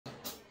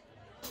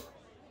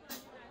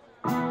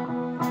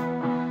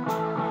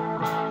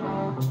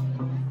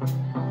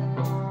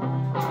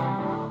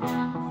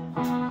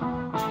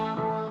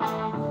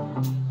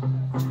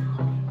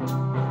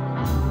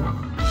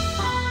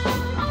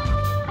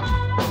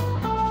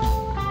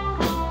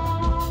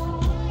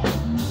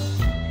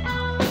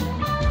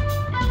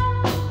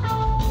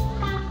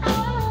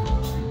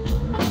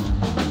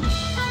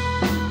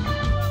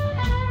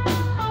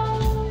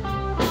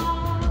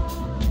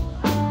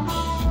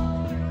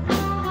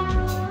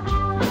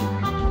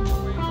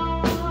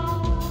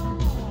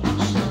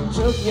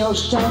Look, you'll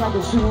shine like a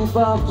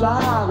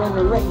Supafly when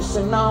you're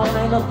racing on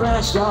in a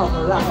flash of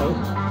light.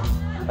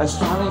 A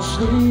silent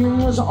scream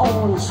was the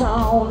only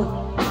sound,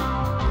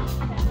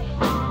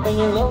 and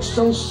you look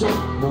so sick,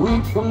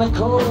 weak from the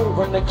cold,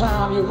 from the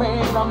climb you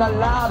made on the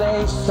lie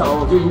they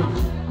sold you.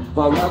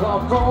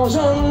 Forever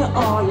frozen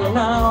are you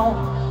now.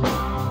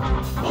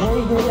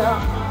 Hey dear,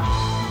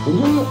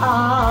 you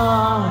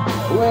are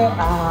where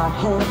I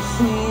can't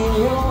see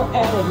you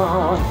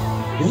anymore.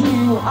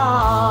 You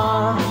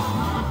are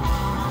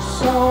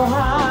so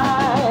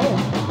high.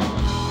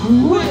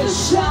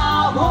 Wish I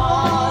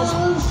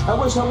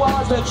wish I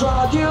was the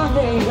drug you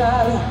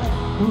needed.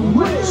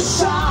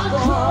 Wish I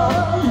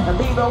could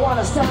be the one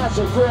that sets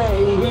you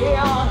free.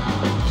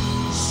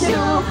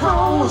 Still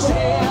frozen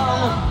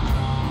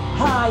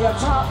high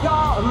atop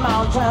your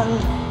mountain,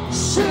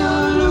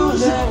 still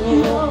losing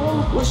you.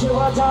 Wish you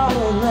were down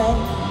with me.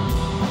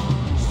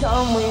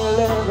 Some we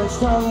live and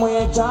some we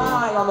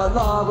die on the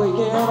love we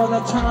give and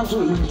the times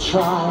we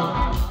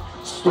try.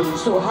 Stay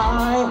so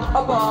high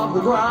above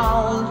the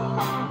ground.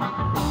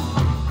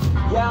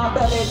 Yeah, I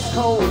bet it's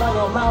cold on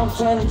your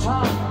mountain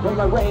top when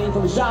the rain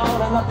comes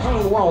down and the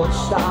pain won't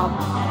stop.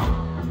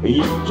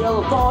 You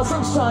kill for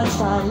some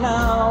sunshine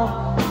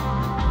now.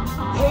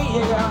 Hey,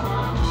 yeah,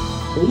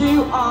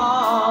 you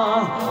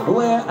are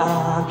where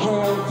I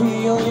can't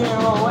feel you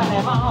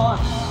anymore.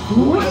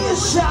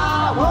 Wish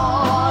I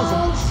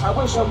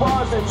wish I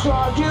was the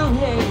drug you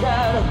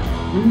needed.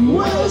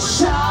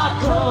 Wish I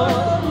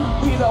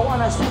could be the one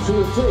that sets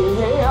you free.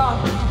 Yeah.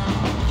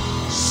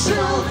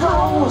 Still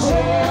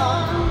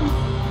frozen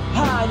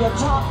high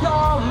atop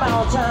your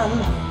mountain,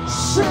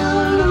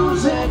 still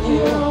losing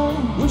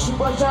you. Wish you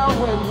were down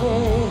with me.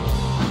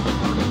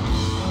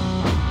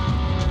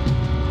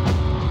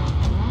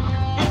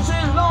 Is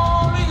it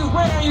lonely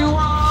where you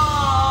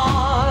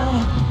are?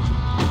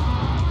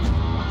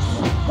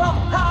 From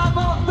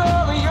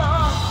Hypothermia,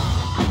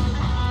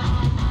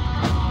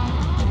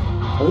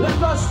 let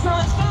the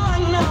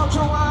sunshine melt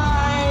away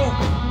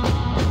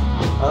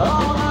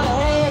all the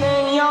hate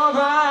in your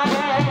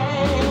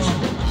eyes.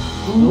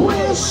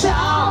 Wish I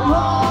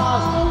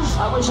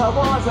wish I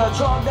was the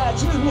drug that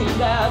you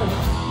needed.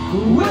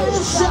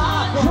 Wish I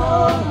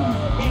could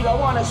be the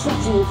one that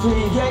sets you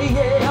free, yeah,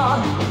 yeah.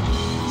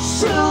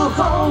 Still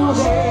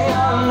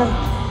frozen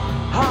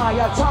high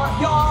atop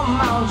your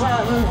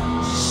mountain,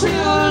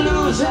 still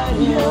losing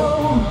you.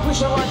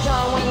 Wish I was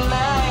down with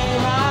me,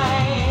 yeah.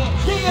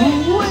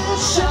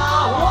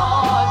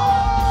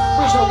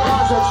 Wish I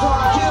was the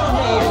drug you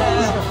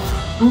needed.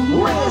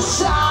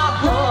 Wish I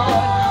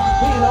could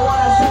be the one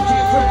that set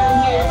you free,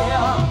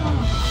 yeah.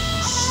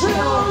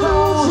 Still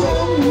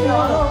frozen you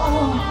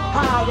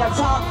high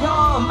atop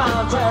your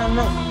mountain,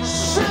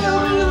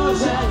 still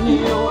losing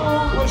you.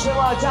 Wish you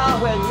were down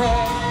with me.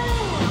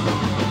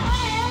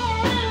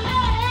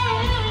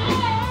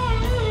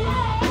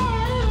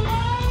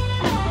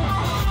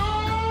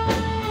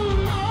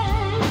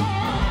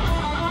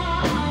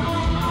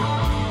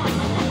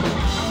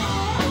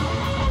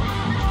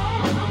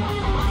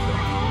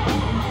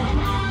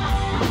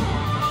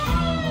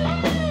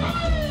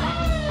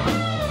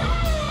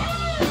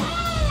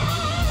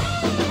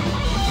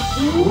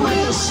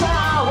 Wish I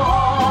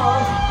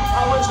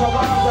wish I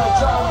was the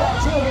drug that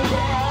you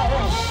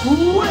needed.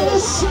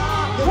 Wish I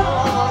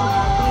could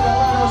be the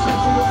one that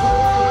set you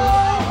free.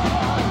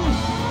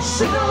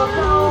 Still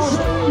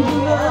losing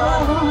you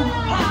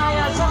high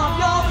atop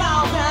your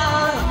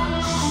mountain,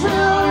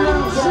 still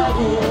losing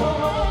you.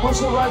 Wish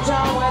you were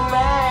down with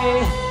me.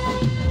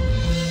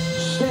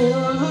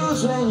 Still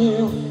losing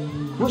you.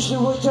 Wish you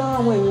were down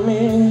with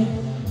me.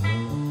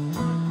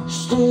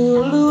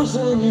 Still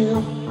losing you.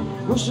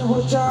 Wish you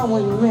were down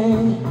with me.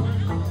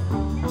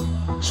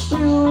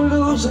 Still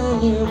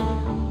losing you.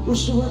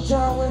 Wish you were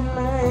down with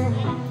me.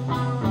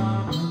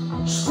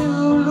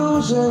 Still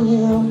losing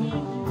you.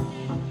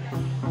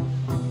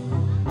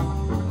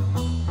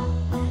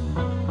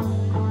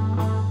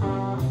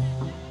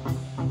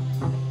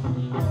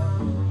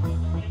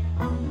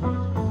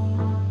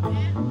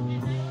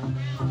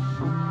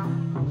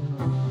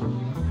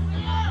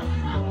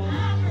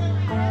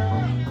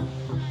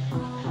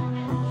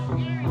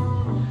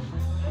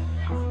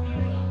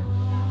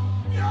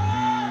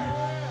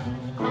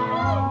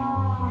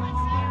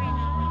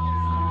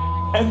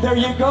 And there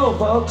you go,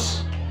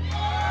 folks.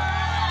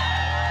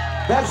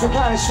 That's the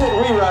kind of shit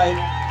we write.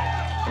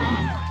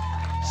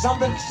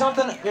 Something,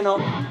 you know.